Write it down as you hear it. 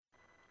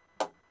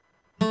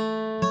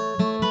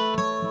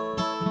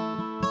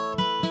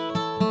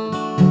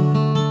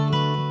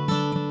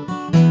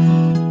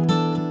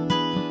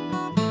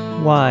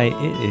why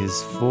it is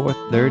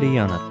 4:30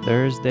 on a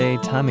Thursday,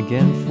 time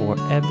again for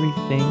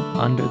everything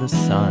under the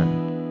sun.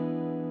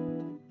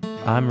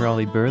 I'm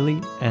Raleigh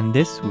Burley, and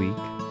this week,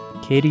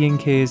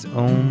 KDNK's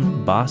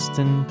own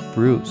Boston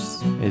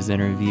Bruce is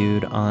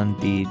interviewed on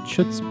the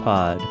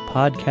Chutzpod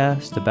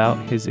podcast about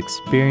his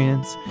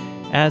experience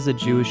as a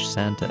Jewish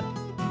Santa.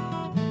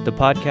 The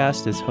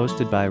podcast is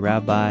hosted by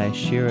Rabbi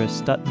Shira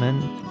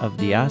Stutman of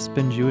the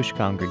Aspen Jewish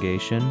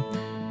Congregation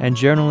and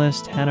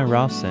journalist Hanna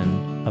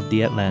Rosin of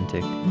The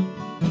Atlantic.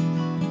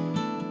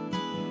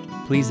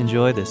 Please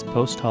enjoy this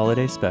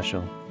post-holiday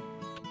special.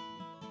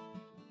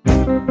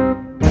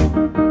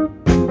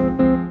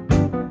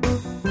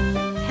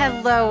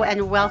 Hello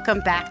and welcome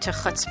back to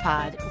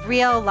Chutzpod,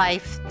 Real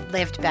Life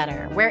Lived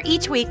Better, where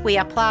each week we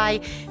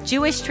apply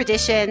Jewish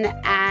tradition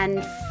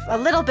and a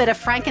little bit of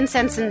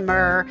frankincense and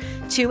myrrh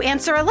to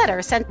answer a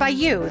letter sent by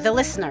you, the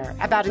listener,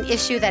 about an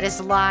issue that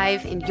is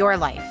live in your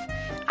life.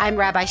 I'm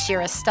Rabbi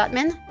Shira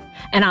Stutman.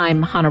 And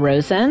I'm Hanna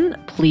Rosin.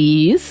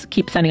 Please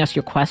keep sending us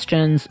your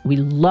questions. We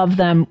love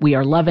them. We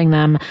are loving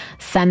them.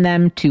 Send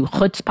them to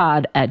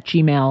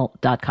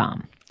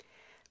chutzpod@gmail.com.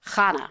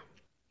 Hanna.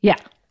 Yeah.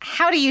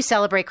 How do you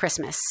celebrate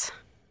Christmas?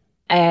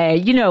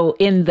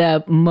 In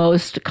the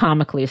most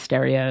comically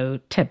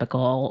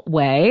stereotypical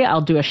way, I'll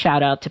do a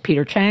shout out to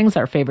Peter Chang's,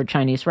 our favorite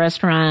Chinese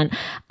restaurant.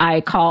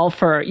 I call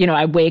for,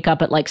 I wake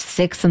up at like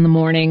 6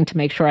 a.m. to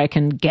make sure I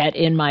can get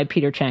in my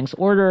Peter Chang's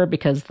order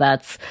because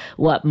that's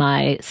what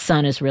my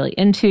son is really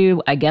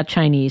into. I get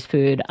Chinese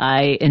food.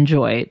 I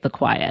enjoy the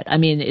quiet. I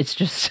mean, it's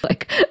just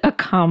like a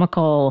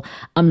comical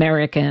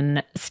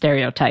American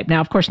stereotype.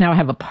 Now, of course, now I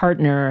have a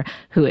partner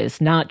who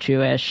is not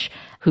Jewish,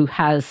 who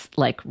has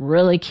like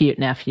really cute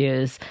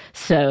nephews.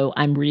 So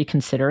I'm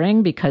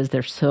reconsidering because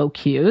they're so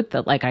cute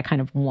that like I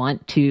kind of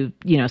want to,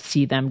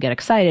 see them get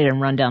excited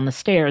and run down the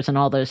stairs and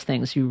all those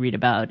things you read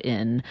about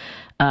in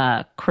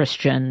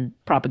Christian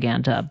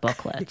propaganda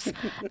booklets.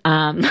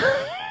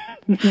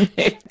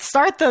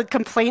 Start the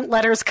complaint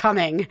letters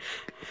coming.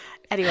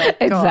 Anyway,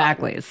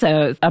 exactly.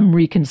 So I'm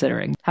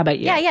reconsidering. How about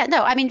you? Yeah.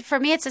 No, I mean, for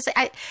me, it's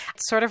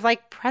sort of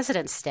like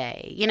President's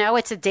Day.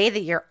 It's a day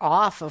that you're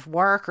off of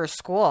work or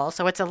school.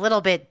 So it's a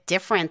little bit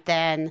different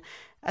than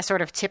a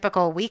sort of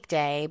typical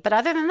weekday. But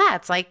other than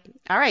that, it's like,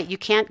 all right, you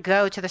can't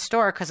go to the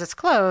store because it's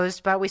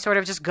closed, but we sort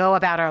of just go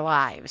about our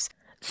lives.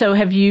 So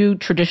have you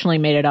traditionally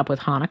made it up with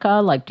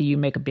Hanukkah? Like, do you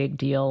make a big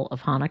deal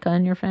of Hanukkah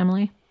in your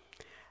family?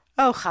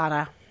 Oh,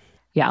 Hanukkah.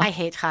 Yeah. I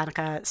hate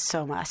Hanukkah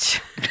so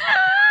much.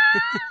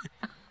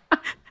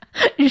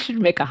 You should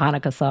make a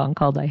Hanukkah song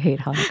called I Hate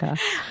Hanukkah.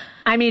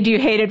 I mean, do you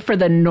hate it for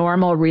the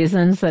normal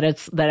reasons that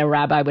a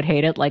rabbi would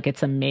hate it? Like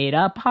it's a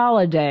made-up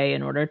holiday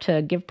in order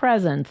to give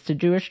presents to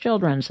Jewish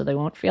children so they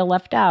won't feel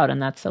left out,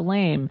 and that's so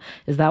lame.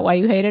 Is that why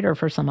you hate it, or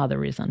for some other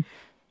reason?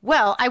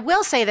 Well, I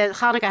will say that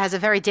Hanukkah has a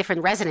very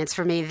different resonance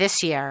for me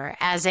this year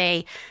as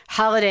a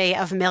holiday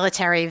of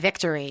military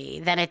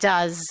victory than it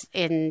does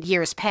in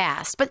years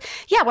past. But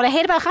yeah, what I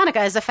hate about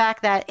Hanukkah is the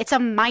fact that it's a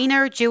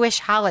minor Jewish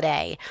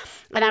holiday.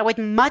 And I would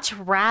much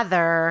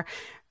rather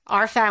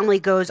our family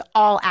goes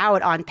all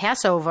out on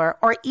Passover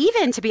or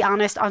even, to be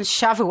honest, on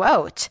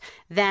Shavuot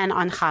than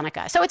on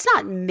Hanukkah. So it's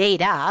not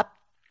made up.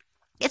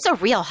 It's a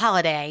real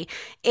holiday.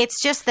 It's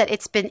just that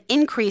it's been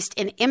increased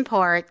in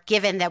import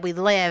given that we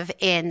live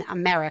in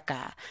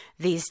America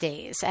these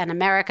days. And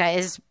America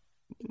is,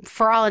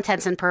 for all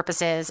intents and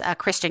purposes, a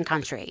Christian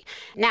country.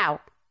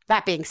 Now,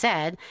 that being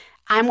said,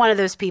 I'm one of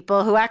those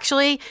people who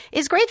actually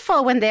is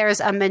grateful when there's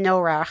a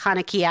menorah or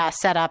Hanukkah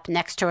set up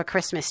next to a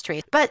Christmas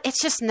tree. But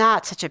it's just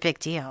not such a big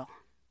deal.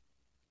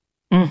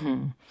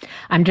 Mm-hmm.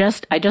 I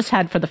just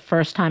had for the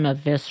first time a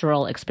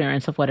visceral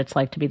experience of what it's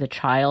like to be the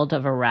child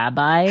of a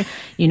rabbi.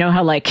 You know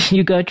how like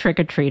you go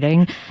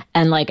trick-or-treating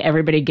and like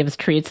everybody gives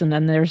treats and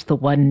then there's the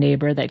one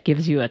neighbor that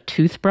gives you a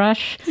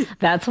toothbrush.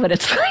 That's what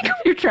it's like if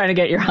you're trying to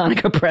get your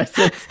Hanukkah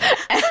presents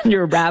and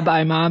your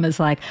rabbi mom is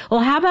like, well,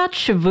 how about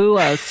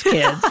Shavuos,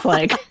 kids?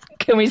 Like,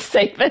 can we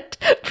save it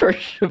for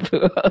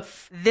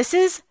Shavuos? This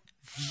is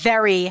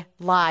very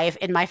live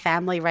in my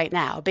family right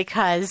now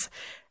because,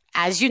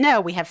 as you know,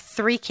 we have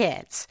 3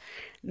 kids.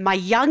 My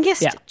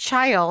youngest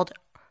child,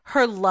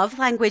 her love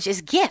language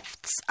is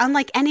gifts,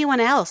 unlike anyone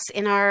else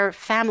in our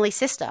family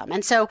system.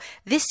 And so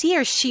this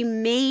year she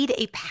made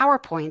a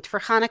PowerPoint for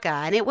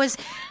Hanukkah, and it was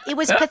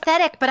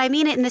pathetic, but I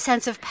mean it in the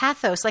sense of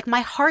pathos. Like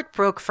my heart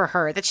broke for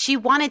her that she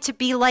wanted to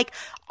be like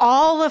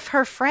all of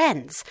her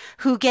friends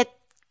who get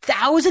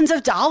thousands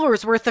of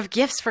dollars worth of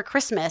gifts for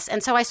Christmas.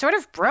 And so I sort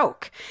of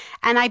broke,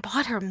 and I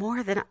bought her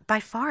more by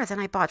far than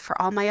I bought for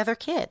all my other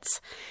kids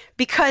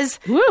because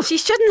she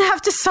shouldn't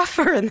have to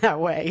suffer in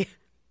that way.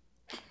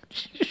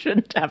 She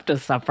shouldn't have to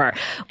suffer.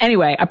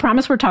 Anyway, I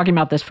promise we're talking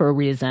about this for a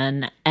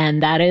reason.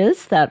 And that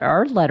is that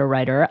our letter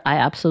writer, I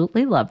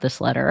absolutely love this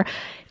letter.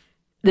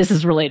 This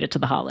is related to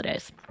the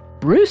holidays.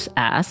 Bruce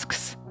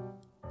asks,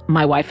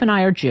 my wife and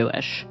I are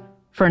Jewish.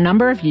 For a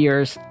number of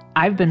years,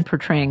 I've been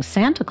portraying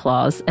Santa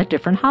Claus at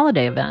different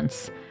holiday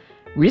events.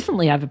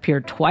 Recently, I've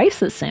appeared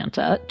twice as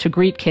Santa to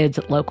greet kids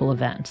at local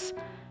events.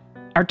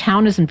 Our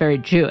town isn't very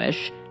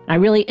Jewish, I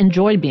really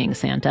enjoy being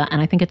Santa,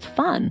 and I think it's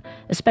fun,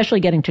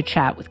 especially getting to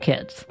chat with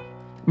kids.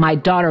 My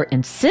daughter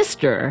and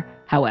sister,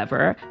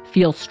 however,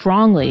 feel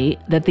strongly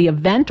that the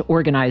event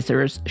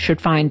organizers should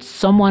find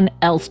someone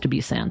else to be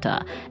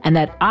Santa, and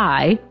that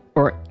I,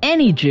 or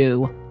any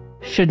Jew,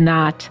 should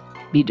not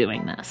be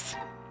doing this.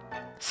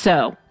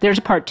 So there's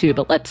a part 2,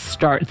 but let's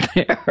start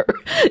there.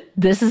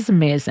 This is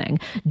amazing.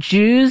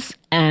 Jews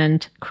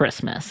and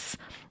Christmas.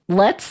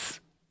 Let's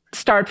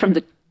start from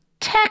the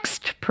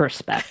text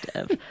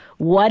perspective.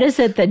 What is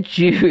it that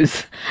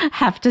Jews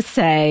have to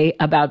say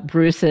about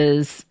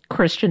Bruce's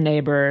Christian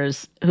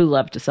neighbors who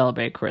love to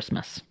celebrate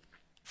Christmas?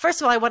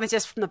 First of all, I want to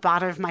just from the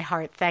bottom of my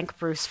heart thank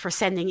Bruce for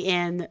sending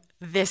in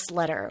this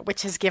letter,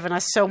 which has given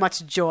us so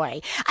much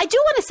joy. I do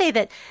want to say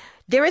that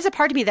there is a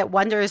part of me that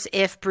wonders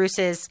if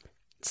Bruce's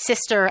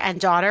sister and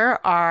daughter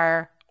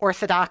are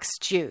Orthodox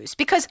Jews,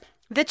 because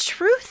the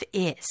truth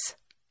is,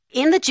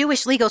 in the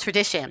Jewish legal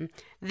tradition,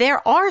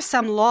 there are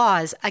some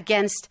laws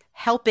against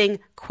helping,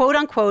 quote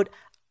unquote,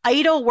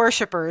 idol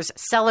worshipers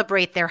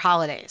celebrate their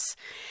holidays.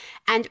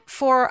 And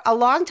for a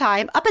long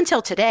time, up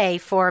until today,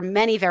 for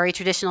many very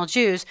traditional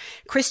Jews,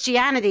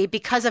 Christianity,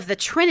 because of the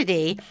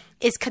Trinity,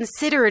 is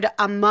considered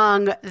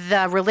among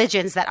the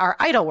religions that are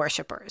idol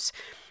worshipers.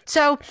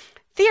 So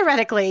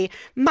theoretically,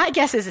 my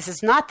guess is this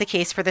is not the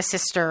case for the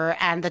sister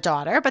and the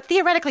daughter, but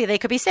theoretically they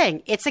could be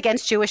saying it's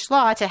against Jewish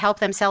law to help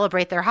them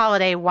celebrate their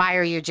holiday. Why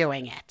are you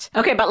doing it?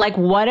 Okay, but like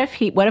what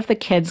if the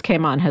kids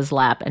came on his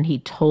lap and he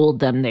told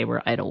them they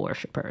were idol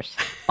worshipers?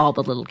 All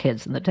the little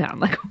kids in the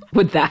town. Like,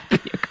 would that be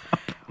a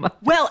compromise?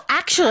 Well,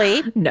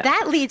 actually, No.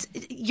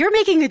 You're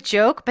making a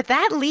joke, but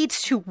that leads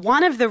to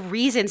one of the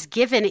reasons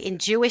given in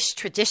Jewish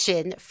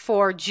tradition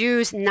for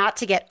Jews not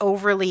to get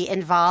overly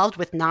involved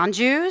with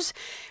non-Jews,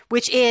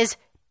 which is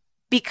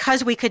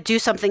because we could do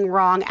something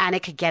wrong and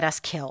it could get us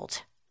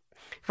killed.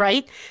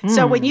 Right?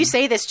 So when you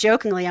say this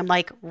jokingly, I'm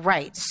like,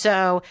 right.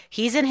 So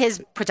he's in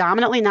his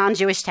predominantly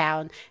non-Jewish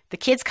town. The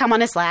kids come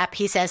on his lap.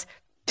 He says,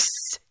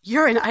 "Psst,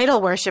 you're an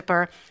idol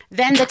worshiper."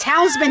 Then the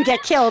townsmen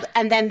get killed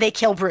and then they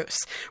kill Bruce.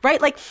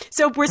 Right? Like,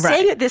 so we're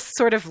saying it this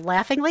sort of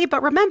laughingly.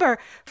 But remember,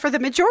 for the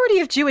majority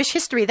of Jewish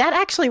history, that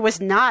actually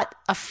was not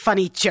a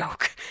funny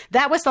joke.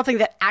 That was something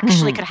that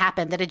actually could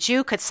happen, that a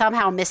Jew could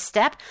somehow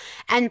misstep.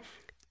 And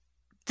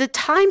the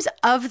times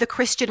of the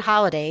Christian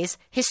holidays,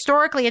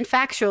 historically and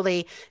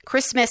factually,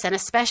 Christmas and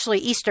especially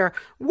Easter,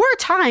 were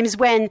times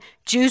when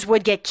Jews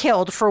would get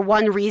killed for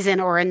one reason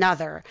or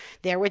another.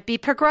 There would be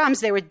pogroms,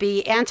 there would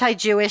be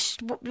anti-Jewish,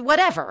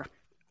 whatever.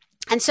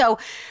 And so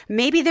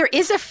maybe there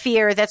is a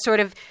fear that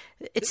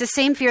it's the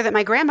same fear that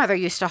my grandmother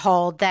used to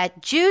hold,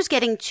 that Jews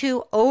getting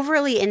too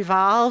overly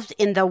involved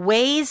in the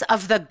ways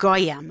of the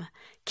Goyim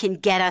can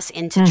get us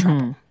into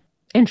trouble.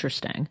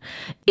 Interesting.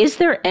 Is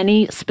there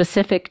any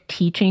specific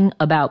teaching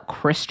about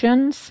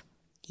Christians?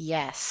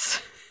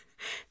 Yes.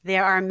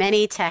 There are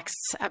many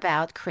texts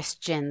about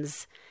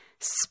Christians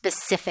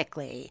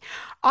specifically,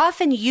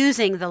 often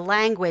using the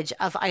language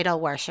of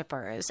idol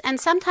worshipers and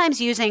sometimes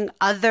using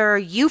other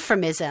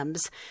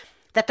euphemisms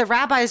that the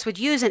rabbis would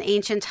use in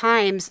ancient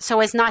times so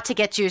as not to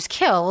get Jews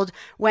killed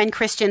when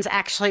Christians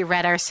actually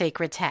read our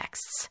sacred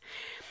texts.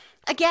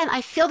 Again,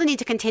 I feel the need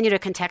to continue to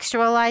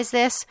contextualize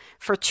this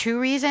for 2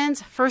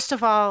 reasons. First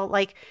of all,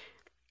 like,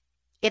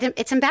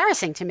 it's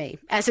embarrassing to me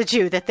as a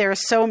Jew that there are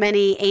so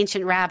many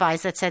ancient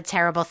rabbis that said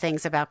terrible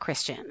things about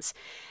Christians.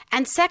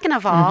 And second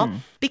of all,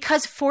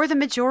 because for the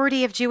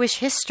majority of Jewish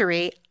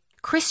history,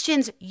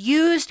 Christians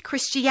used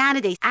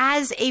Christianity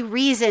as a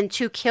reason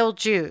to kill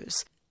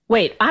Jews.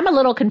 Wait, I'm a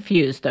little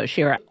confused though,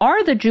 Shira.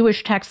 Are the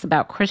Jewish texts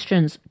about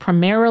Christians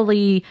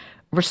primarily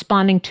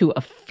responding to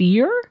a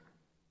fear?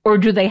 Or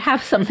do they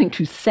have something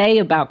to say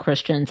about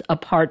Christians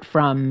apart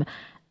from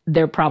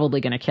they're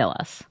probably going to kill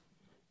us?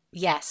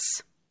 Yes.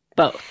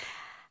 Both.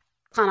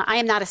 Hanna, I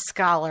am not a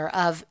scholar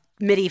of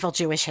medieval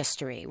Jewish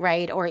history,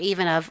 right? Or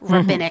even of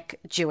rabbinic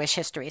Jewish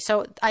history.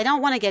 So I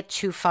don't want to get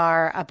too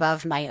far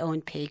above my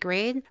own pay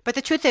grade. But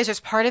the truth is, there's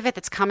part of it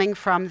that's coming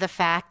from the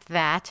fact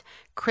that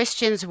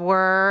Christians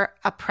were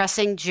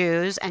oppressing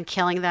Jews and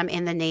killing them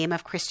in the name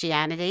of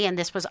Christianity. And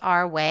this was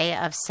our way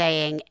of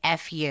saying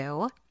F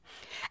you.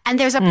 And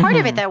there's a part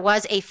of it that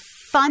was a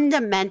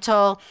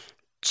fundamental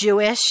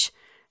Jewish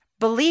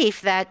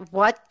belief that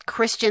what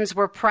Christians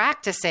were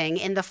practicing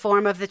in the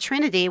form of the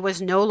Trinity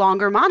was no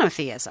longer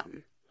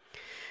monotheism.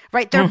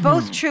 Right? They're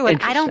both true,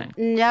 and I don't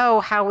know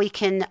how we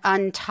can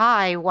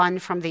untie one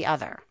from the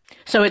other.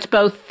 So it's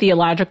both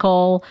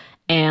theological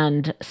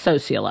and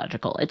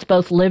sociological. It's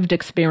both lived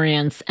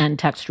experience and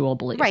textual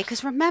belief. Right,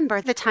 because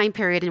remember the time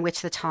period in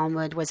which the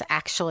Talmud was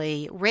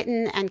actually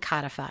written and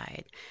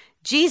codified.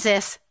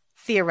 Jesus,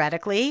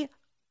 theoretically,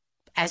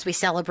 as we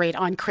celebrate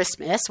on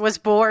Christmas, was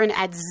born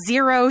at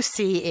 0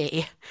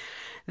 CE.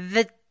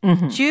 The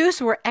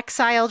Jews were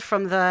exiled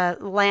from the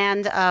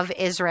land of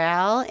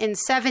Israel in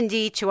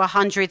 70 to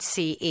 100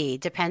 CE,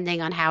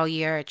 depending on how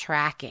you're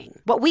tracking.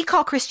 What we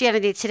call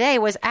Christianity today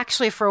was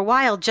actually for a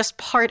while just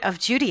part of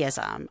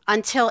Judaism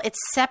until it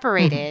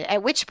separated,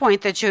 at which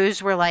point the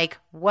Jews were like,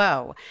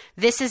 whoa,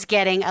 this is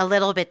getting a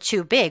little bit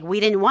too big.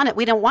 We don't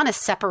want to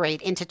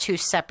separate into two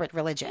separate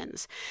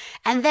religions.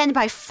 And then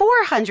by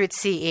 400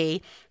 CE,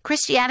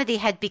 Christianity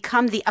had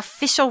become the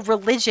official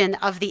religion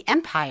of the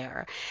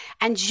empire,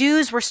 and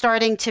Jews were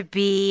starting to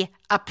be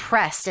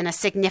oppressed in a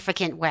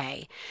significant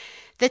way.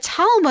 The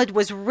Talmud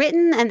was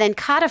written and then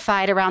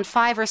codified around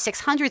 500 or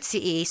 600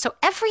 CE, so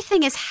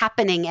everything is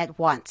happening at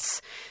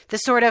once. The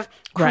sort of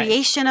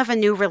creation of a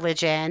new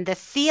religion, the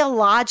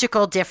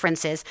theological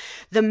differences,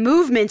 the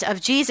movement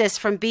of Jesus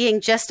from being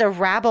just a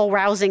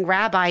rabble-rousing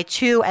rabbi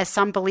to, as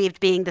some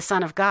believed, being the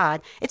Son of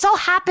God. It's all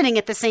happening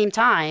at the same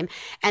time.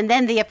 And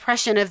then the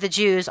oppression of the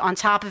Jews on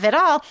top of it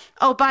all.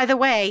 Oh, by the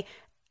way,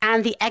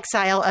 and the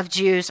exile of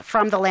Jews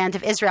from the land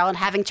of Israel and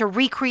having to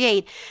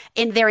recreate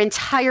in their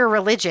entire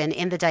religion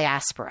in the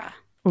diaspora.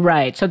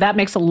 Right. So that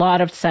makes a lot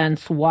of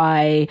sense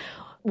why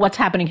what's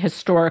happening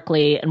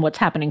historically and what's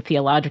happening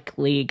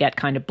theologically get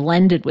kind of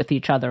blended with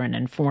each other and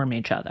inform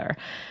each other.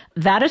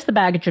 That is the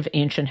baggage of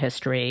ancient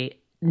history.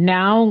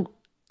 Now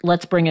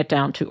let's bring it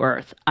down to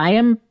earth. I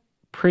am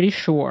pretty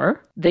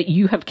sure that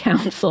you have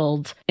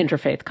counseled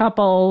interfaith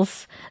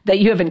couples, that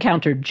you have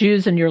encountered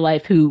Jews in your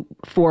life who,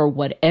 for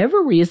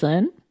whatever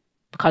reason,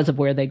 because of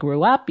where they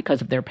grew up,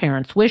 because of their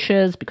parents'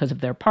 wishes, because of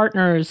their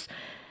partners,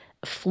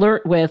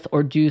 flirt with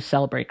or do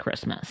celebrate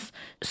Christmas.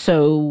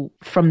 So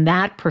from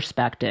that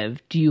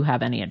perspective, do you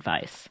have any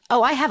advice?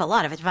 Oh, I have a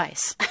lot of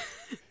advice.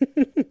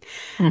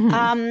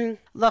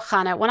 Look,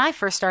 Hanna, when I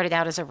first started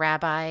out as a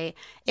rabbi,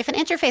 if an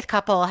interfaith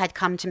couple had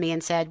come to me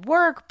and said,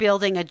 we're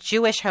building a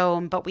Jewish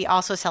home, but we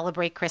also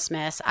celebrate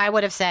Christmas, I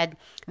would have said,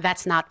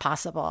 that's not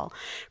possible.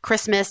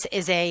 Christmas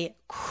is a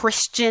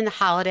Christian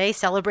holiday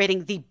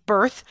celebrating the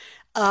birth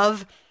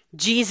of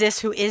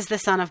Jesus, who is the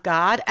Son of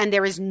God, and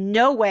there is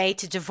no way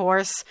to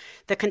divorce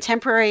the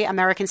contemporary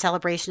American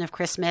celebration of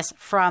Christmas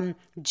from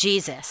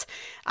Jesus.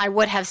 I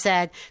would have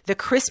said the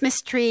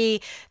Christmas tree,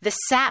 the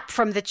sap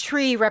from the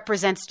tree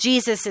represents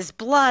Jesus'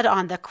 blood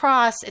on the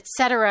cross,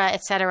 etc.,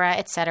 etc.,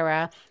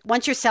 etc.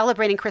 Once you're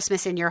celebrating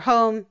Christmas in your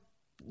home,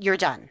 you're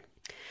done.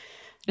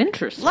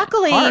 Interesting.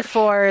 Luckily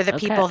for the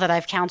people that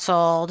I've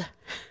counseled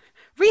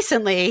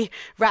recently,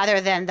 rather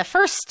than the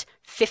first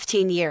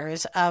 15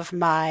 years of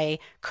my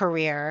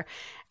career,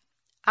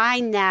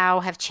 I now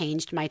have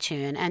changed my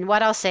tune. And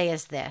what I'll say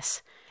is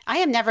this. I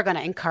am never going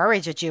to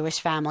encourage a Jewish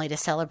family to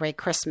celebrate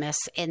Christmas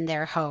in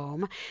their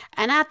home.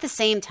 And at the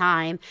same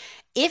time,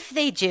 if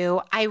they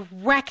do, I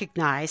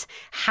recognize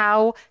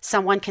how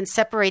someone can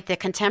separate the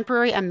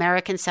contemporary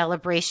American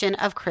celebration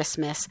of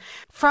Christmas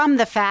from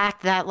the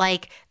fact that,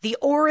 like, the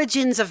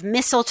origins of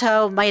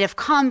mistletoe might have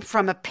come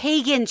from a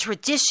pagan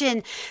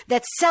tradition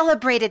that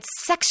celebrated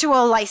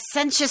sexual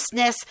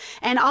licentiousness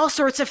and all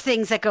sorts of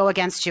things that go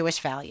against Jewish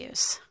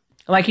values.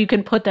 Like, you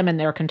can put them in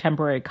their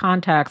contemporary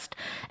context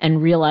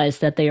and realize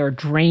that they are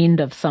drained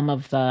of some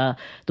of the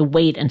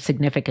weight and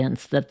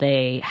significance that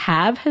they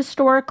have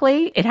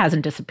historically. It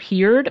hasn't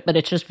disappeared, but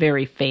it's just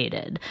very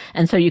faded.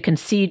 And so you can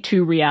see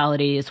two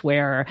realities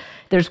where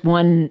there's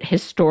one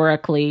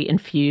historically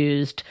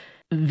infused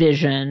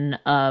vision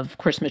of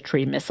Christmas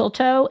tree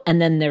mistletoe,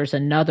 and then there's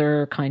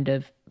another kind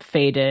of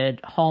faded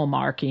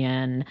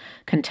Hallmarkian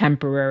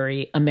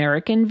contemporary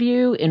American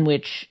view in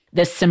which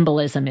this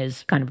symbolism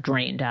is kind of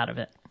drained out of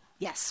it.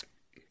 Yes,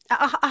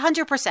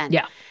 100%.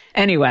 Yeah.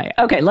 Anyway,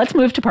 okay, let's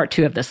move to part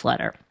 2 of this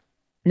letter.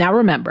 Now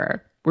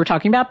remember, we're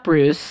talking about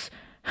Bruce,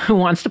 who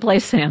wants to play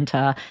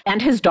Santa,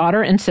 and his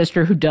daughter and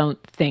sister who don't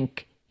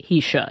think he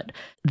should.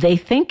 They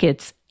think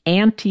it's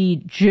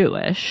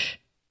anti-Jewish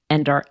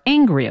and are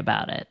angry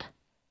about it.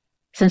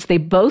 Since they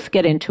both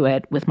get into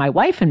it with my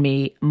wife and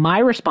me, my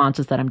response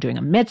is that I'm doing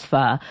a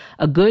mitzvah,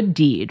 a good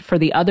deed for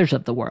the others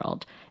of the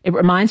world. It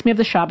reminds me of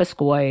the Shabbos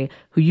Goy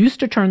who used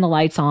to turn the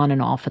lights on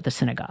and off at the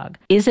synagogue.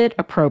 Is it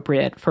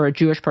appropriate for a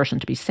Jewish person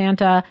to be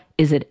Santa?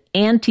 Is it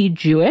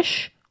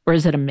anti-Jewish or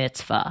is it a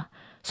mitzvah?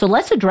 So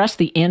let's address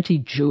the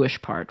anti-Jewish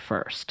part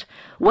first.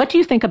 What do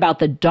you think about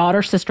the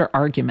daughter-sister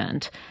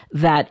argument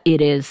that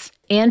it is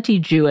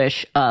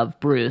anti-Jewish of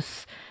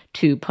Bruce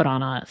to put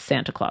on a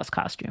Santa Claus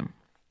costume?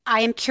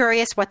 I am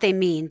curious what they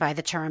mean by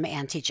the term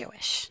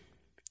anti-Jewish.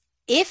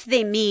 If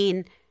they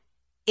mean,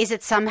 is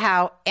it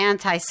somehow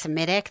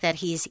anti-Semitic that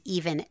he's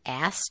even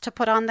asked to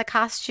put on the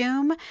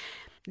costume?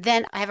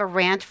 Then I have a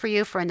rant for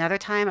you for another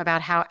time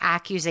about how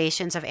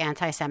accusations of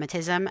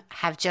anti-Semitism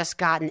have just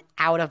gotten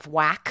out of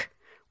whack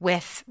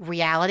with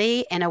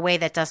reality in a way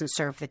that doesn't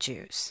serve the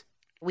Jews.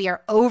 We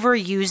are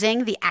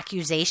overusing the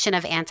accusation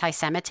of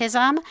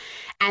anti-Semitism,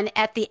 and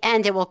at the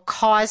end it will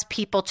cause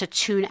people to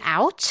tune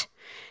out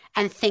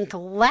and think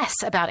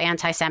less about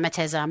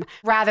anti-Semitism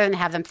rather than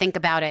have them think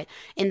about it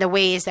in the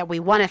ways that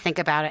we want to think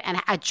about it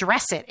and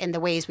address it in the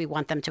ways we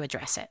want them to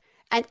address it.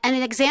 And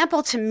an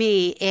example to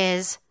me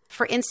is,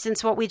 for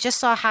instance, what we just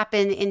saw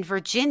happen in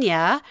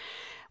Virginia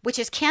which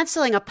is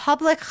canceling a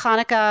public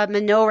Hanukkah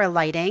menorah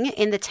lighting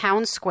in the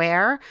town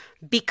square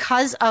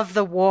because of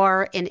the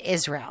war in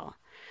Israel.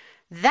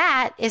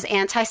 That is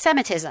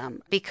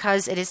anti-Semitism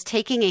because it is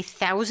taking a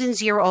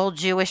thousands-year-old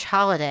Jewish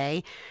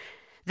holiday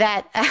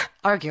that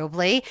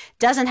arguably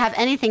doesn't have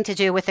anything to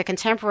do with the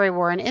contemporary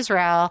war in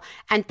Israel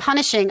and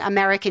punishing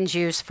American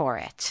Jews for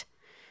it.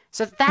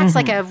 So that's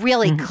like a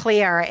really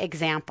clear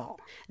example.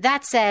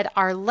 That said,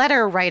 our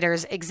letter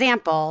writer's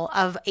example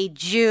of a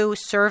Jew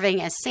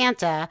serving as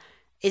Santa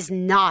is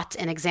not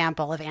an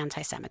example of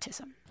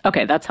anti-Semitism.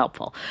 Okay, that's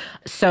helpful.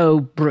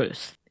 So,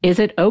 Bruce, is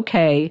it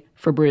okay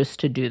for Bruce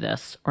to do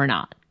this or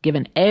not?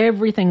 Given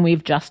everything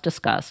we've just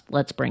discussed,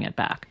 let's bring it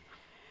back.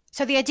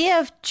 So the idea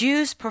of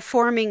Jews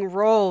performing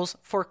roles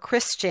for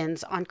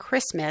Christians on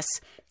Christmas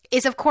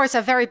is, of course,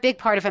 a very big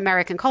part of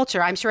American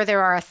culture. I'm sure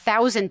there are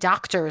 1,000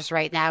 doctors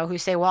right now who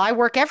say, well, I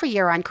work every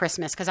year on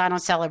Christmas because I don't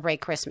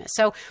celebrate Christmas.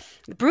 So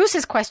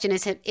Bruce's question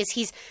is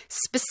he's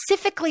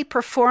specifically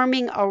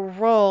performing a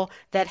role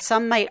that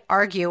some might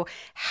argue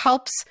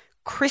helps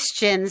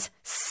Christians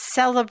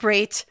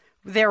celebrate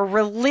their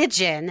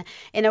religion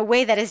in a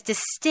way that is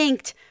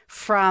distinct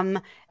from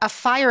a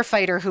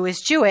firefighter who is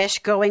Jewish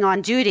going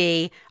on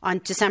duty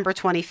on December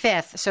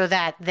 25th so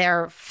that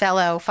their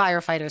fellow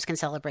firefighters can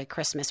celebrate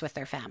Christmas with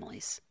their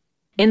families.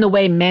 In the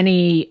way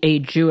a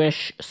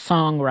Jewish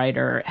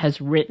songwriter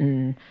has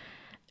written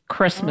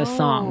Christmas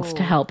songs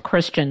to help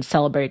Christians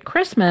celebrate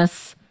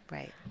Christmas.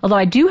 Right. Although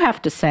I do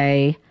have to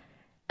say,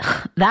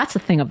 that's a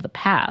thing of the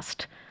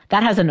past.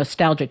 That has a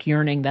nostalgic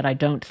yearning that I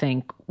don't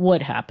think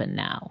would happen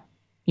now.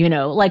 You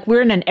know, like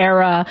we're in an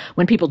era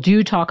when people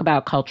do talk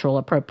about cultural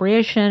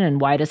appropriation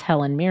and why does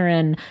Helen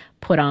Mirren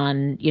put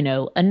on, you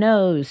know, a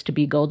nose to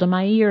be Golda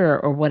Meir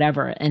or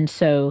whatever. And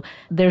so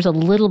there's a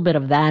little bit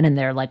of that in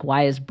there. Like,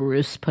 why is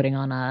Bruce putting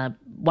on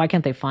why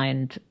can't they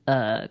find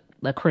a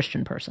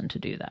Christian person to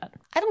do that?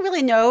 I don't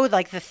really know,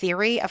 like, the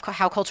theory of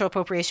how cultural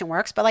appropriation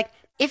works, but like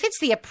if it's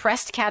the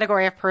oppressed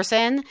category of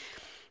person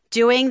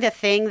doing the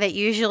thing that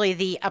usually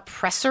the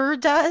oppressor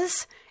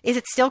does, is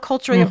it still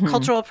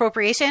cultural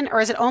appropriation,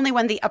 or is it only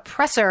when the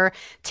oppressor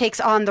takes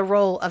on the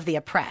role of the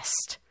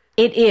oppressed?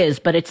 It is,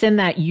 but it's in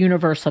that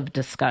universe of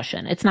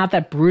discussion. It's not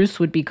that Bruce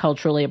would be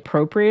culturally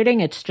appropriating.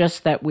 It's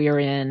just that we're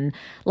in,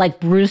 like,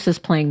 Bruce is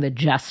playing the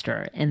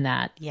jester in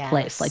that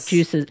place. Like,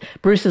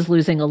 Bruce is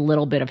losing a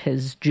little bit of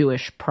his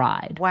Jewish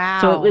pride. Wow.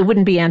 So it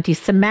wouldn't be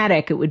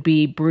anti-Semitic. It would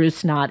be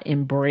Bruce not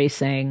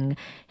embracing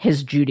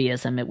his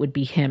Judaism. It would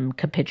be him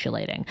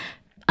capitulating.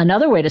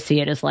 Another way to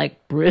see it is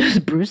like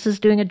Bruce is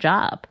doing a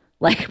job.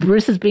 Like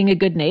Bruce is being a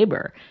good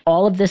neighbor.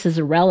 All of this is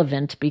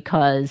irrelevant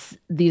because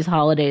these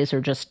holidays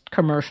are just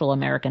commercial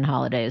American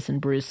holidays and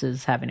Bruce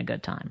is having a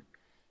good time.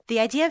 The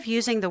idea of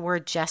using the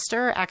word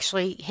jester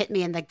actually hit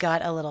me in the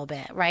gut a little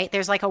bit, right?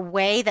 There's like a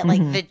way that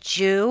like the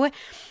Jew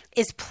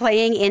is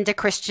playing into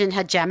Christian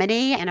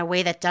hegemony in a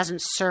way that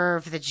doesn't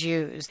serve the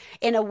Jews,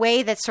 in a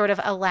way that sort of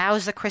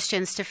allows the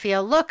Christians to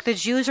feel, look, the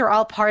Jews are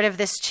all part of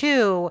this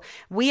too.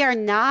 We are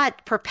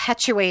not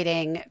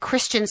perpetuating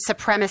Christian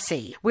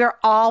supremacy. We're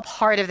all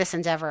part of this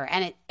endeavor.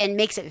 And it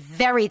makes it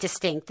very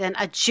distinct than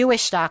a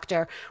Jewish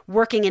doctor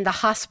working in the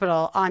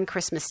hospital on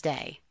Christmas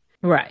Day.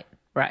 Right,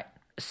 right.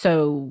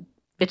 So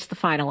it's the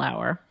final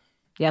hour.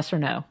 Yes or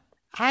no?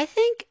 I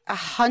think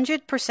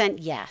 100%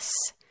 yes.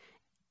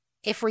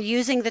 If we're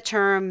using the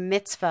term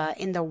mitzvah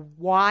in the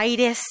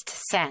widest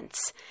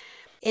sense,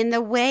 in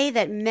the way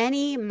that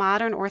many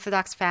modern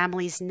Orthodox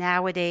families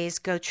nowadays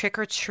go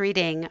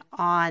trick-or-treating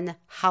on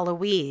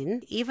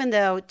Halloween, even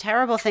though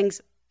terrible things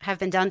have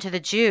been done to the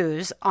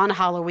Jews on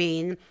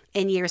Halloween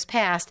in years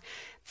past,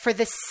 for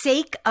the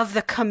sake of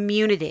the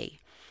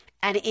community.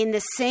 And in the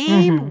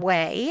same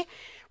way,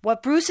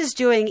 what Bruce is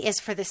doing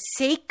is for the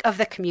sake of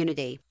the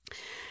community.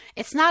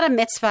 It's not a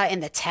mitzvah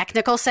in the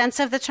technical sense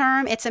of the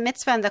term. It's a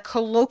mitzvah in the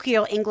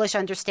colloquial English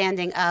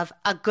understanding of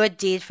a good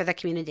deed for the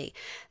community.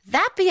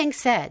 That being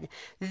said,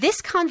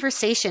 this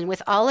conversation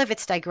with all of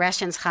its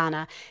digressions,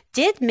 Hanna,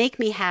 did make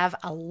me have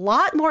a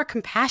lot more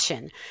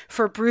compassion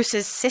for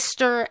Bruce's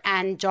sister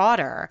and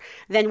daughter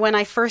than when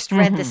I first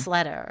read this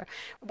letter.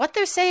 What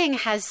they're saying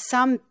has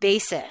some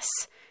basis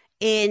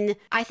in,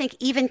 I think,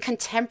 even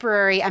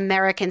contemporary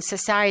American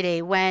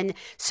society when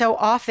so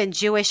often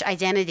Jewish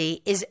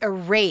identity is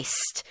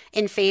erased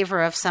in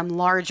favor of some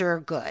larger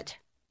good.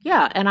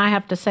 Yeah, and I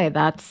have to say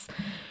that's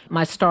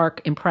my stark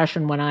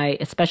impression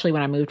especially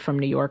when I moved from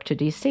New York to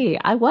D.C.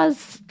 I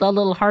was a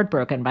little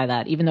heartbroken by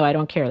that, even though I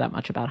don't care that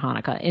much about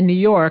Hanukkah. In New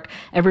York,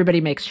 everybody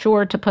makes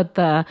sure to put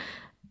the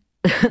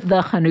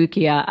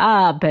Hanukkah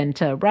up and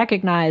to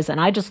recognize. And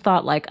I just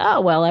thought like,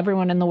 oh, well,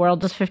 everyone in the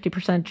world is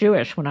 50%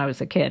 Jewish when I was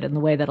a kid in the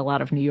way that a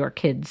lot of New York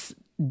kids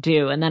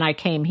do. And then I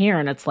came here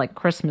and it's like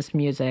Christmas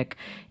music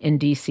in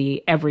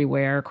DC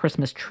everywhere,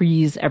 Christmas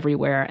trees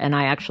everywhere. And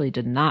I actually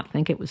did not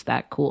think it was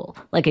that cool.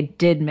 Like it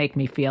did make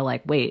me feel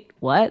like, wait,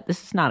 what?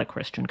 This is not a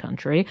Christian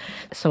country.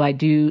 So I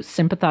do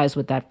sympathize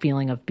with that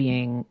feeling of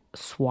being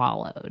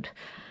swallowed.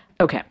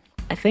 Okay,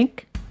 I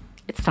think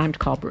it's time to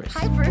call Bruce.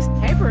 Hi, Bruce.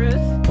 Hey, Bruce.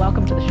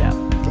 Welcome to the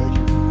show. Thank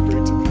you.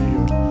 Great to be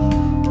here.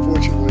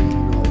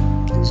 Fortunately,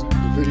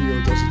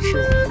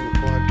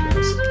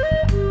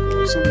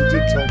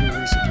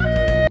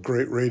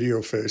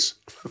 radio face.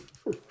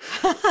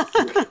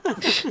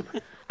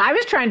 I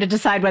was trying to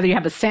decide whether you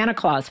have a Santa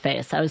Claus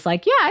face. I was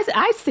like, yeah,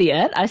 I see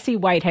it. I see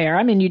white hair.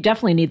 I mean, you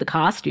definitely need the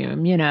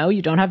costume, you know.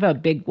 You don't have a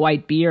big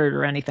white beard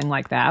or anything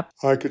like that.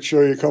 I could show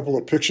you a couple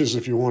of pictures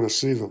if you want to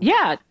see them.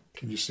 Yeah.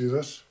 Can you see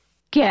this?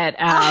 Get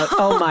out.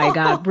 Oh my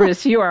God,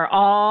 Bruce, you are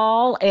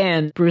all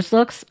in. Bruce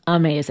looks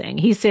amazing.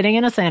 He's sitting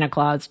in a Santa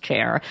Claus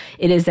chair.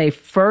 It is a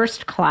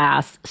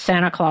first-class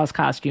Santa Claus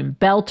costume,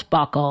 belt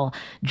buckle,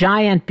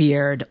 giant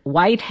beard,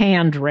 white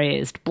hand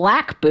raised,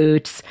 black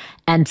boots,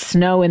 and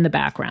snow in the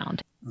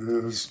background.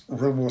 There's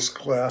rimless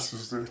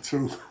glasses there,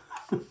 too.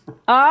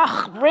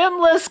 Oh,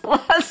 rimless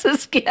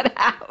glasses. Get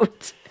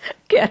out.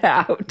 Get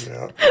out.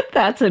 Yeah.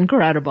 That's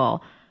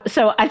incredible.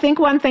 So I think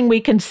one thing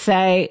we can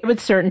say with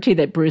certainty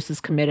that Bruce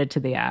is committed to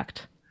the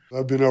act.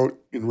 I've been out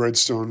in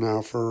Redstone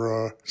now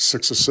for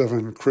 6 or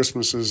 7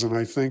 Christmases, and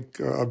I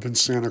think I've been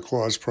Santa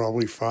Claus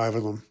probably 5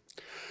 of them.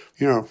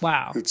 You know,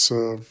 wow. It's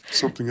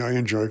something I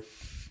enjoy.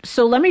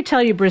 So let me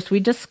tell you, Bruce, we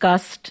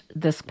discussed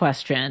this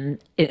question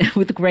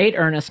with great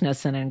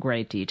earnestness and in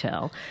great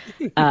detail.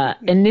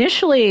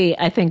 Initially,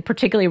 I think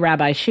particularly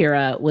Rabbi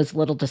Shira was a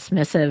little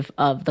dismissive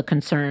of the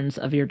concerns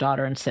of your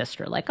daughter and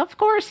sister. Like, of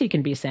course he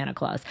can be Santa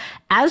Claus.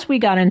 As we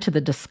got into the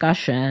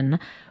discussion,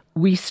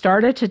 we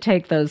started to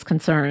take those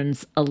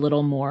concerns a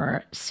little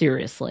more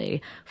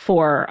seriously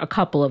for a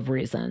couple of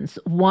reasons.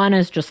 One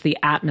is just the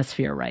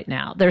atmosphere right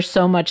now. There's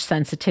so much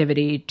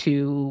sensitivity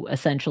to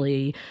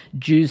essentially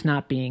Jews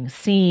not being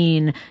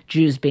seen,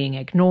 Jews being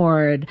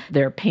ignored,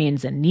 their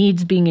pains and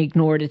needs being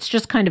ignored. It's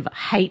just kind of a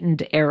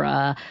heightened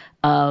era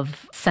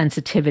of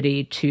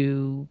sensitivity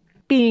to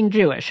being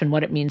Jewish and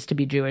what it means to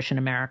be Jewish in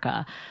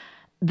America.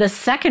 The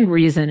second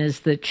reason is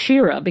that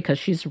Shira, because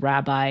she's a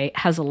rabbi,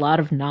 has a lot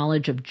of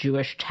knowledge of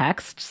Jewish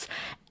texts.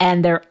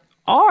 And there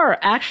are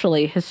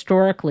actually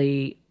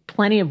historically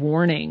plenty of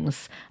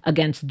warnings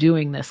against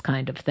doing this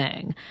kind of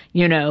thing.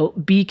 You know,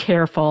 be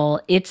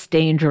careful. It's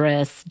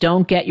dangerous.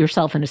 Don't get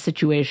yourself in a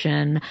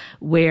situation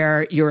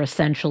where you're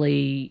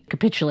essentially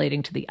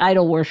capitulating to the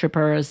idol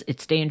worshipers.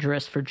 It's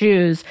dangerous for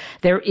Jews.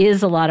 There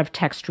is a lot of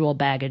textual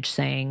baggage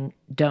saying,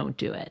 don't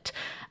do it.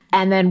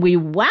 And then we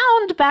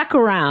wound back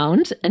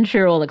around, and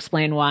Shira will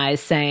explain why,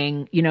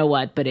 saying, you know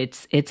what, but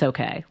it's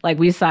okay. Like,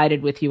 we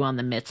sided with you on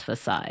the mitzvah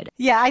side.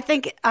 Yeah, I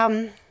think,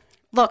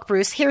 look,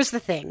 Bruce, here's the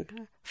thing.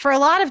 For a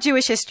lot of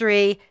Jewish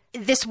history,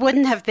 this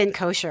wouldn't have been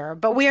kosher,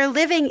 but we are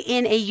living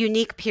in a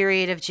unique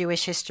period of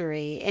Jewish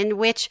history in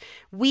which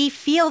we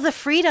feel the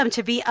freedom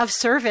to be of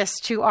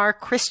service to our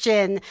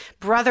Christian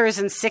brothers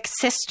and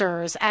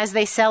sisters as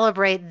they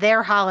celebrate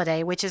their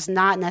holiday, which is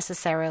not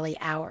necessarily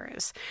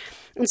ours.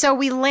 And so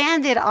we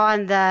landed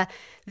on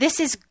this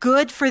is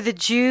good for the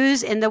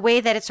Jews in the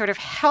way that it sort of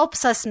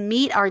helps us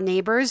meet our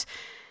neighbors.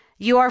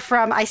 You are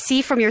from, I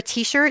see from your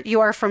T-shirt,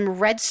 you are from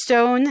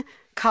Redstone,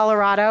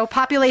 Colorado.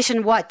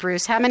 Population what,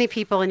 Bruce? How many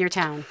people in your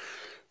town?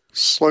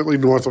 Slightly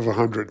north of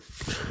 100.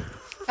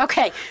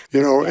 Okay.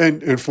 You know,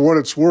 and for what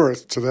it's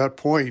worth, to that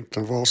point,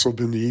 I've also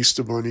been the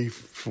Easter Bunny,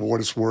 for what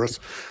it's worth.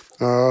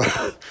 You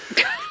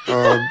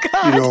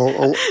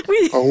know,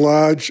 a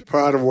large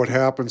part of what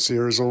happens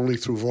here is only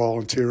through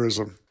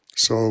volunteerism.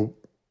 So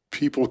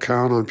people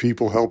count on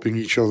people helping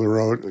each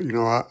other out. You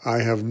know, I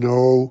have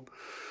no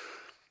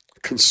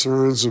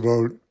concerns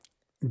about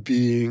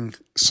being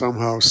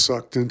somehow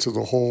sucked into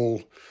the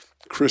whole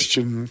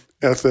Christian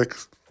ethic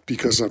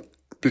because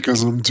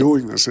I'm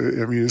doing this. I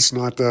mean, it's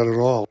not that at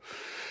all.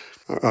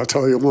 I'll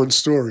tell you one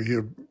story.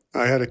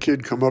 I had a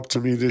kid come up to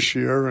me this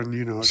year and,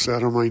 you know,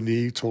 sat on my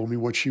knee, told me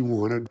what she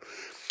wanted.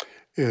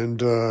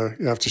 And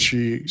after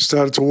she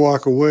started to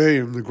walk away,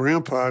 and the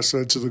grandpa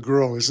said to the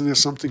girl, "Isn't there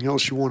something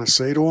else you want to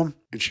say to him?"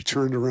 And she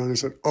turned around and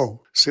said,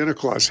 "Oh, Santa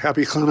Claus,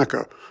 Happy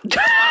Hanukkah."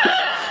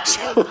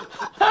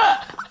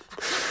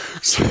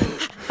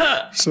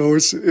 So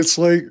it's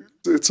like,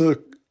 it's a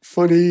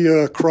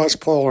funny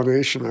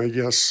cross-pollination, I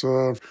guess.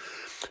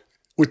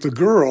 With the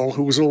girl,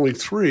 who was only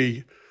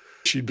 3,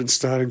 she'd been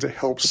starting to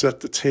help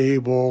set the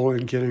table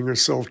and getting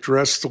herself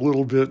dressed a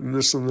little bit and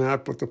this and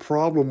that. But the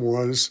problem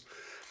was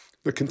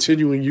the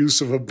continuing use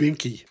of a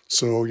binky.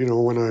 So, you know,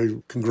 when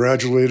I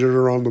congratulated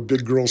her on the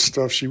big girl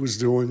stuff she was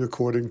doing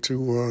according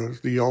to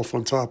the elf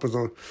on top of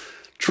the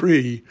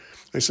tree,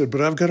 I said,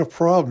 "But I've got a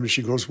problem."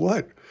 She goes,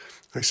 "What?"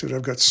 I said,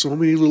 "I've got so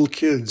many little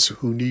kids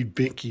who need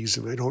binkies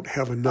and I don't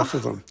have enough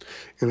of them."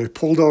 And I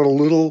pulled out a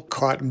little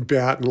cotton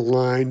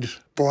bat-lined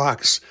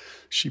box.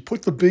 She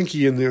put the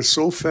binky in there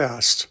so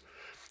fast,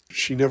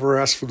 she never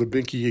asked for the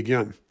binky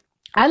again.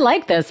 I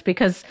like this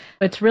because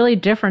it's really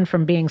different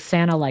from being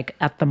Santa like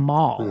at the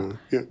mall.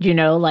 Yeah. You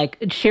know, like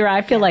Shira,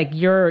 I feel like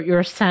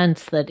your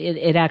sense that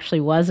it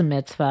actually was a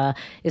mitzvah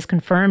is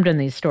confirmed in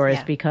these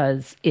stories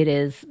because it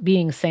is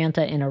being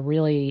Santa in a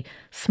really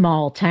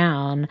small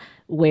town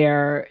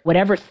where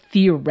whatever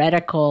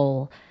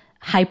theoretical,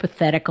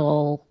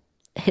 hypothetical,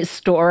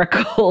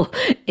 historical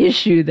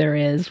issue there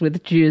is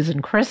with Jews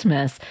and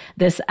Christmas,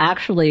 this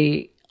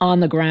actually on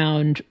the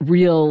ground,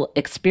 real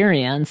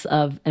experience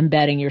of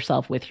embedding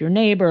yourself with your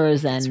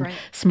neighbors and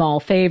small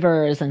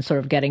favors and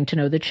sort of getting to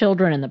know the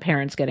children and the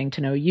parents getting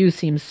to know you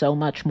seems so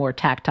much more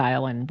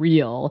tactile and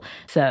real.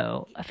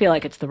 So I feel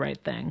like it's the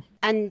right thing.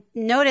 And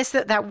notice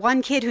that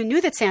one kid who knew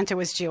that Santa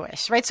was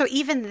Jewish, right? So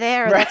even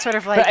there, that sort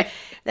of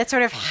that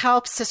sort of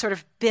helps to sort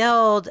of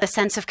build a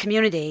sense of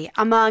community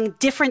among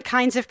different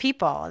kinds of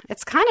people.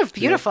 It's kind of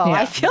beautiful. Yeah.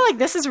 I feel like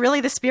this is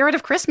really the spirit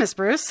of Christmas,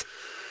 Bruce.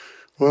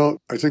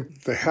 Well, I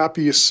think the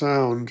happiest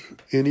sound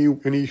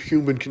any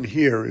human can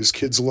hear is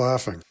kids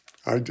laughing.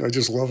 I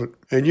just love it.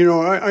 And,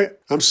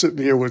 I'm sitting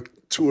here with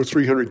 200 or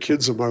 300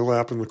 kids in my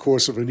lap in the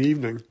course of an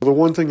evening. The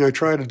one thing I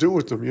try to do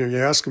with them, you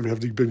ask them, have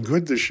they been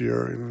good this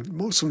year? And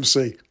most of them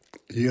say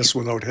yes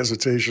without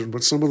hesitation,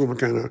 but some of them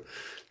kind of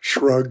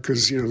shrug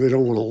because, they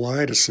don't want to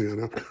lie to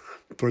Santa.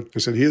 But I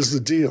said, here's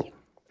the deal.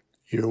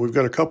 We've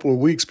got a couple of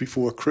weeks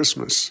before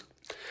Christmas.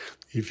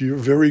 If you're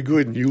very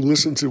good and you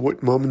listen to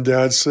what mom and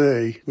dad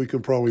say, we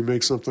can probably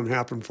make something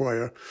happen for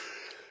you.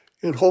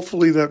 And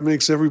hopefully that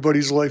makes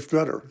everybody's life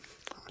better.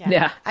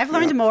 Yeah. I've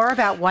learned more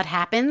about what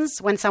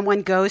happens when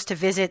someone goes to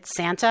visit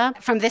Santa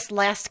from this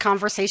last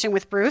conversation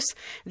with Bruce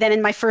than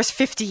in my first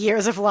 50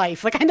 years of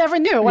life. Like, I never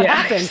knew what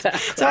happened.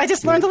 Exactly. So I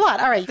just learned a lot.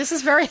 All right. This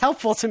is very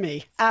helpful to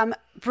me.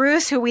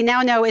 Bruce, who we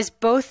now know is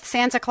both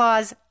Santa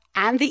Claus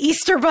and the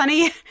Easter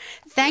Bunny,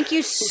 thank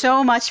you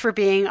so much for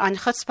being on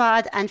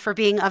Chutzpod and for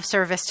being of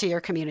service to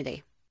your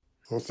community.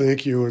 Well,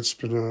 thank you. It's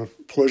been a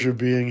pleasure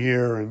being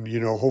here. And,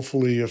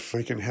 hopefully if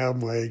I can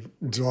have my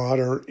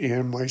daughter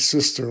and my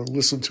sister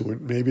listen to it,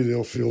 maybe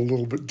they'll feel a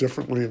little bit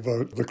differently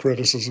about the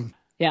criticism.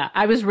 Yeah,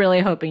 I was really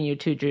hoping you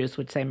two Jews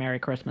would say Merry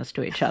Christmas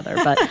to each other,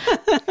 but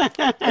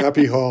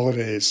Happy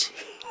holidays.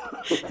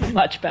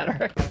 Much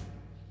better.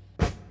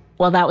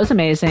 Well, that was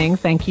amazing.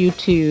 Thank you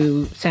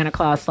to Santa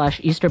Claus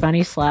 /Easter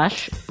Bunny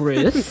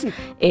 /Bruce.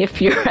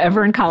 If you're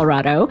ever in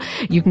Colorado,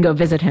 you can go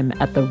visit him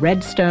at the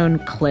Redstone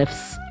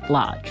Cliffs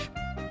Lodge.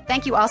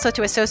 Thank you also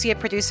to associate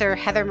producer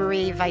Heather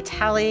Marie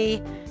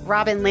Vitale.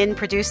 Robin Lynn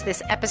produced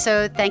this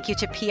episode. Thank you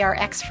to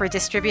PRX for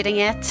distributing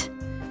it.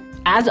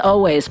 As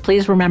always,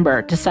 please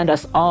remember to send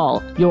us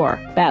all your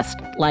best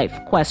life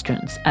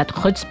questions at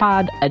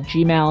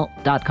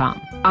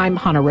chutzpod@gmail.com. I'm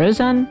Hanna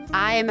Rosin.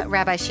 I'm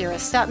Rabbi Shira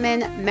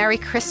Stutman. Merry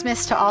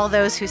Christmas to all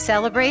those who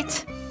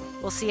celebrate.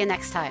 We'll see you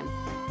next time.